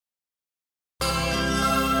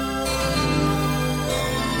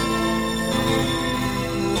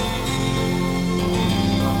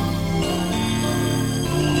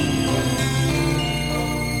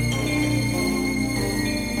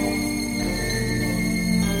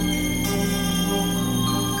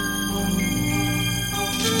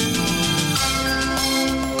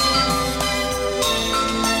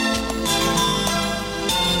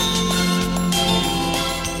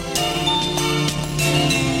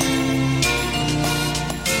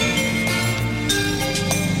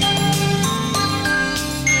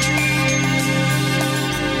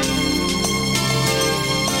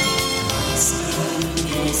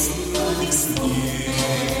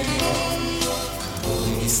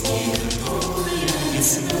весне, которая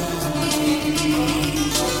весна,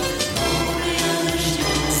 которая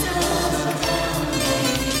ждет облаками,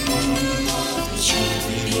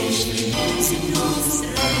 чудной, вечной, неземной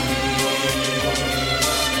стране.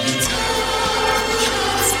 Летят,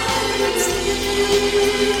 кружатся, близки,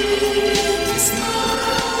 весна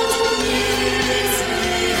проходит,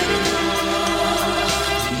 незаметно,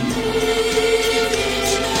 ныне,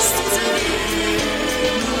 вечности, заветной,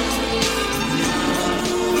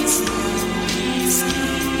 одну, весну, близки.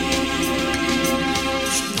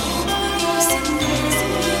 Много весен,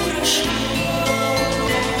 неземной прошло,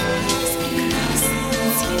 с прекрасными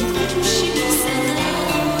цветущими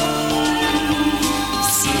садами.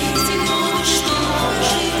 Все эти годы, что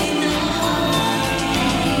прожили нами,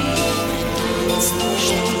 прекрасно,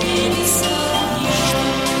 что небеса ничто.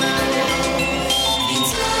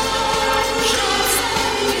 Летят, кружатся,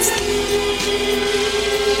 лепестки,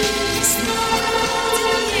 весна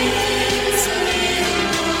проходит,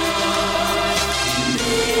 незаметно,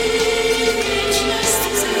 ныне, вечности,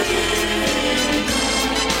 заветной,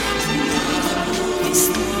 одну,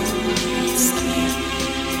 весну, близки.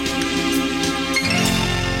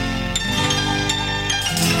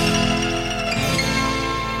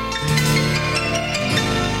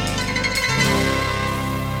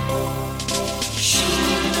 Еще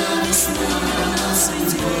одна весна нас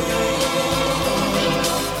идет,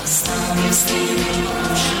 оставив следы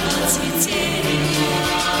вашего цветения.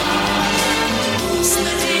 Пусть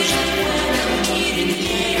надежда в этом мире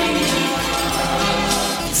тлеет,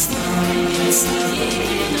 весна примет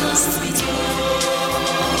своей нас цветет.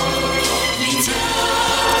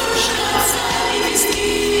 Летят, кружатся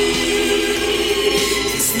лепестки,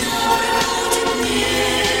 весна проходит,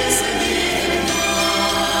 незаметно,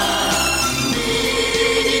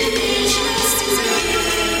 ныне, вечности,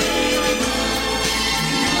 заветной,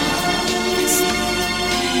 одну, весну,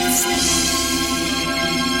 близки.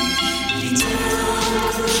 Летят,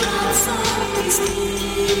 кружатся лепестки,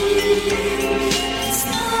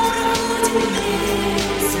 весна проходит,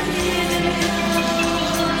 незаметно,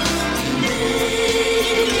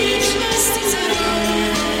 ныне, вечности, заветной,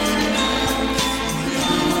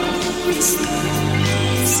 одну, весну.